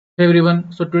Hey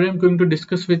everyone, so today I'm going to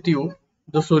discuss with you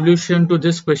the solution to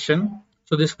this question.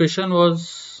 So this question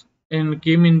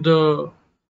came in the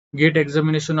GATE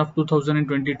examination of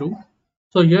 2022.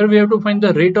 So here we have to find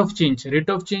the rate of change. Rate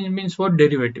of change means what?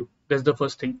 Derivative. That's the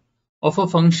first thing of a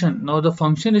function. Now the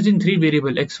function is in three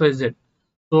variables x, y, z.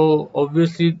 So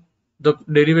obviously the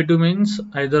derivative means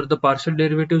either the partial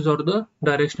derivatives or the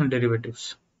directional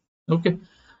derivatives. Okay.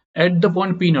 At the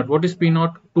point P naught, what is P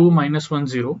naught? 2 minus 1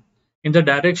 0 in the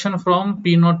direction from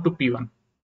P naught to P1.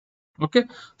 Okay,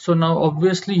 so now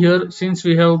obviously here since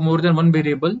we have more than one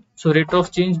variable, so rate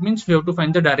of change means we have to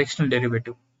find the directional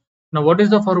derivative. Now what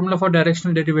is the formula for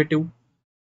directional derivative?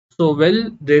 So well,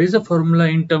 there is a formula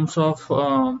in terms of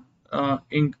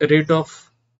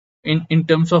in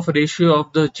terms of ratio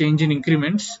of the change in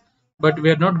increments, but we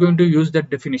are not going to use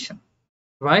that definition.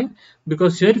 Why?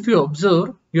 Because here if you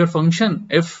observe your function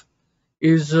f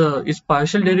is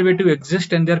partial derivative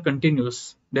exist and they are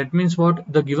continuous. That means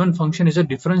what? The given function is a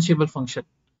differentiable function.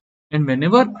 And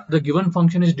whenever the given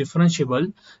function is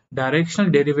differentiable, directional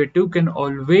derivative can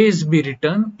always be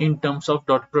written in terms of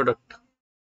dot product.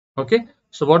 Okay.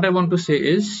 So what I want to say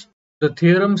is the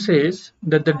theorem says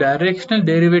that the directional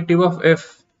derivative of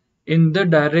f in the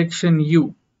direction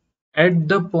u at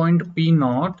the point P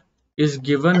naught is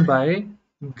given by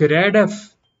grad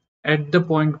f at the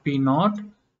point P naught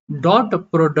dot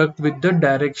product with the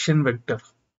direction vector.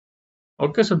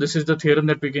 Okay, so this is the theorem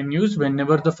that we can use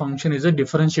whenever the function is a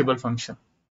differentiable function.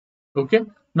 Okay,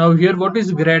 now here what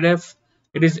is grad f?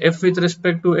 It is f with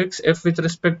respect to x, f with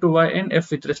respect to y, and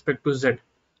f with respect to z.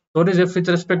 What is f with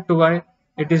respect to y?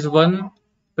 It is 1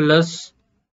 plus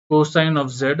cosine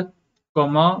of z,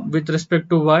 comma, with respect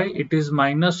to y, it is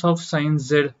minus of sine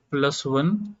z plus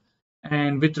 1,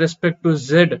 and with respect to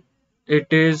z, it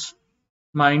is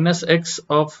minus x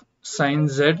of sine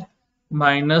z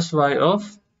minus y of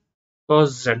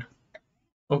cos z.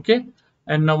 Okay,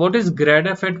 and now what is grad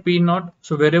f at P naught?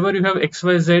 So wherever you have x,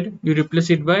 y, z, you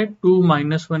replace it by 2,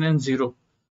 minus 1 and 0.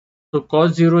 So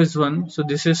cos 0 is 1, so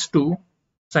this is 2.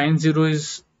 Sine 0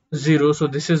 is 0, so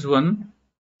this is 1.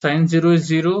 Sine 0 is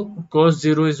 0, cos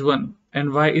 0 is 1,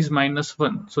 and y is minus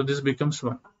 1, so this becomes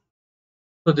 1.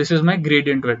 So this is my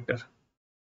gradient vector.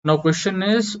 Now question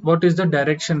is, what is the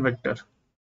direction vector?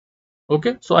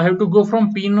 Okay, so I have to go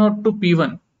from P naught to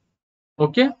P1.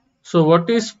 Okay, so what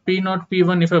is P naught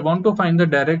P1? If I want to find the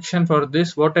direction for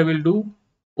this, what I will do?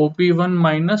 OP1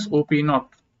 minus OP naught,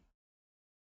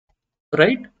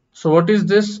 right? So what is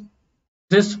this?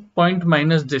 This point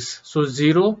minus this. So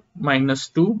 0 minus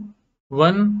 2,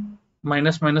 1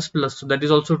 minus minus plus. So that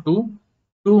is also 2,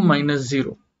 2 minus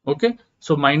 0. Okay,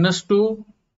 so minus 2,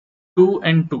 2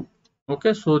 and 2.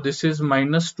 Okay, so this is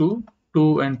minus 2,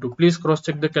 2 and 2. Please cross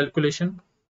check the calculation.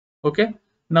 Okay,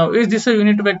 now is this a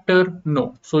unit vector?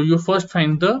 No. So you first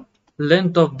find the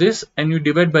length of this and you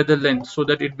divide by the length so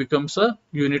that it becomes a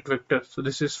unit vector. So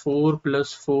this is 4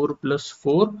 plus 4 plus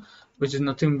 4, which is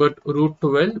nothing but root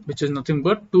 12, which is nothing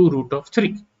but 2 root of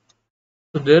 3.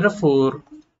 So therefore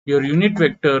your unit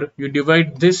vector, you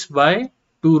divide this by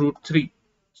 2 root 3.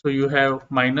 So you have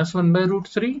minus 1 by root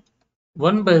 3,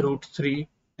 1 by root 3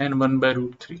 and 1 by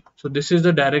root 3. So this is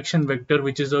the direction vector,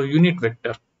 which is a unit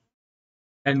vector.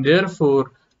 And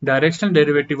therefore directional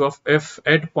derivative of f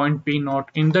at point P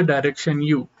naught in the direction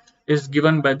u is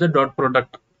given by the dot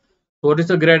product. What is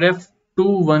the grad f?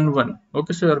 211.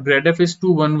 Okay, so your grad f is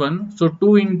 211. So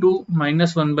 2 into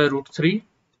minus 1 by root 3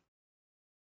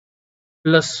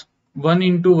 plus 1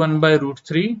 into 1 by root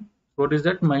 3. What is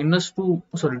that? Minus 2,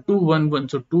 sorry, 211.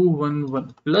 So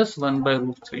 211 plus 1 by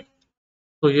root 3.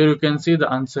 So here you can see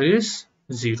the answer is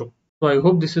 0. So I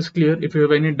hope this is clear. If you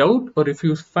have any doubt or if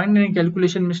you find any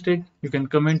calculation mistake, you can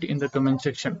comment in the comment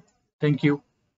section. Thank you.